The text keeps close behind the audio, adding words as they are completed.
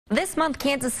This month,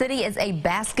 Kansas City is a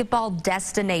basketball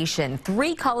destination.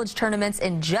 3 college tournaments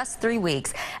in just 3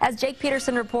 weeks. As Jake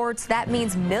Peterson reports, that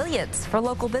means millions for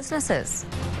local businesses.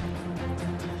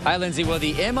 Hi, Lindsay. Well,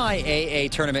 the MIAA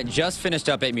tournament just finished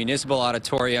up at Municipal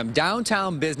Auditorium.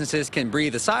 Downtown businesses can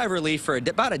breathe a sigh of relief for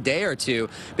about a day or two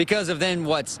because of then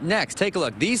what's next. Take a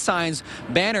look. These signs,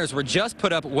 banners were just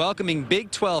put up welcoming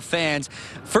Big 12 fans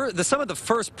for some of the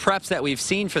first preps that we've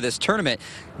seen for this tournament.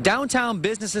 Downtown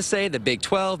businesses say the Big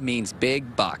 12 means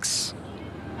big bucks.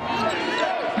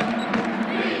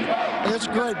 It's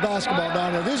great basketball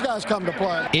down there. These guys come to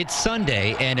play. It's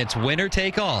Sunday, and it's winner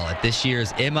take all at this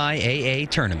year's MIAA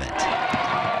tournament.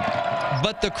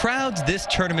 But the crowds this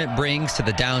tournament brings to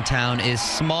the downtown is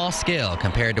small scale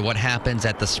compared to what happens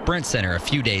at the Sprint Center a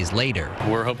few days later.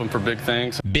 We're hoping for big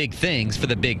things. Big things for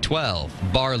the Big 12.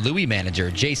 Bar Louie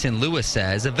manager Jason Lewis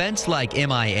says events like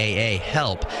MIAA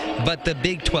help, but the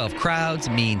Big 12 crowds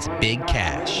means big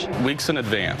cash. Weeks in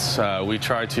advance, we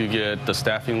try to get the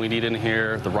staffing we need in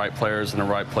here, the right players in the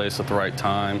right place at the right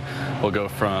time. We'll go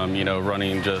from,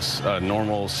 running just a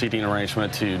normal seating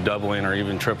arrangement to doubling or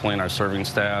even tripling our serving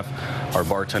staff, our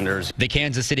bartenders. The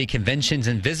Kansas City Conventions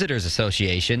and Visitors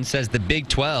Association says the Big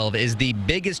 12 is the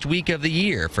biggest week of the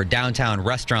year for downtown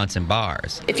restaurants and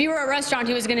bars. If you were a restaurant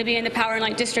who was going to be in the Power and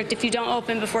Light District, if you don't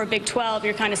open before Big 12,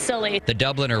 you're kind of silly. The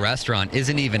Dubliner restaurant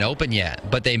isn't even open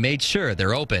yet, but they made sure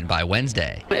they're open by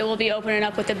Wednesday. It will be opening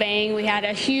up with a bang. We had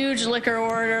a huge liquor,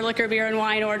 beer, and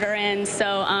wine order in,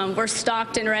 so we're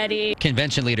stocked and ready.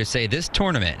 Convention leaders say this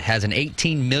tournament has an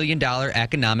 $18 million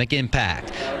economic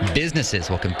impact. Businesses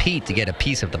will compete to get a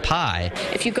piece of the pie.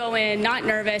 If you go in not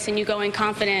nervous and you go in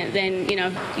confident, then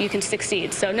you can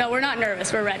succeed. So no, we're not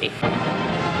nervous, we're ready.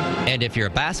 And if you're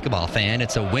a basketball fan,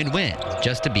 it's a win-win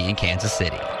just to be in Kansas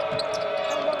City.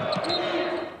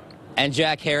 And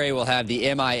Jack Harry will have the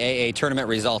MIAA tournament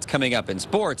results coming up in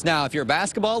sports. Now, if you're a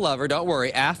basketball lover, don't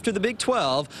worry. After the Big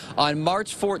 12, on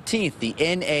March 14th, the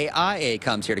NAIA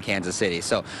comes here to Kansas City.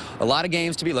 So a lot of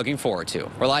games to be looking forward to.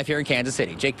 We're live here in Kansas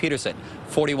City. Jake Peterson,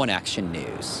 41 Action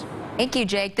News. Thank you,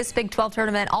 Jake. This Big 12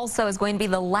 tournament also is going to be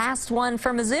the last one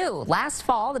for Mizzou. Last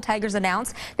fall, the Tigers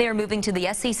announced they are moving to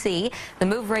the SEC. The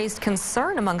move raised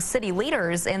concern among city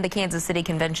leaders in the Kansas City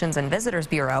Conventions and Visitors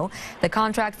Bureau. The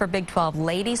contract for Big 12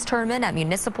 ladies tournament at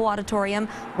Municipal Auditorium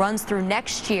runs through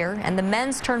next year, and the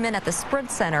men's tournament at the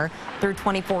Sprint Center through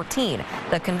 2014.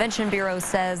 The Convention Bureau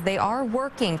says they are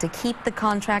working to keep the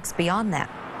contracts beyond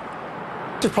that.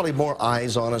 There's probably more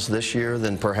eyes on us this year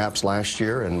than perhaps last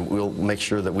year, and we'll make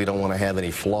sure that we don't want to have any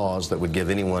flaws that would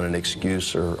give anyone an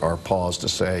excuse or pause to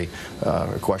say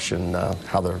or question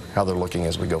how they're looking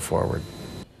as we go forward.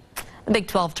 The Big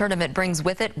 12 tournament brings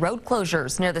with it road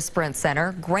closures near the Sprint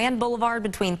Center. Grand Boulevard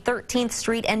between 13th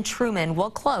Street and Truman will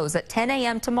close at 10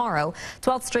 a.m. tomorrow.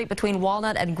 12th Street between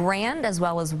Walnut and Grand, as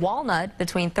well as Walnut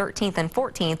between 13th and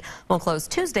 14th, will close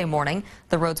Tuesday morning.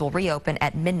 The roads will reopen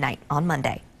at midnight on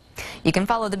Monday. You can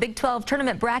follow the Big 12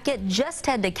 tournament bracket. Just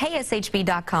head to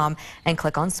kshb.com and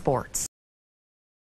click on sports.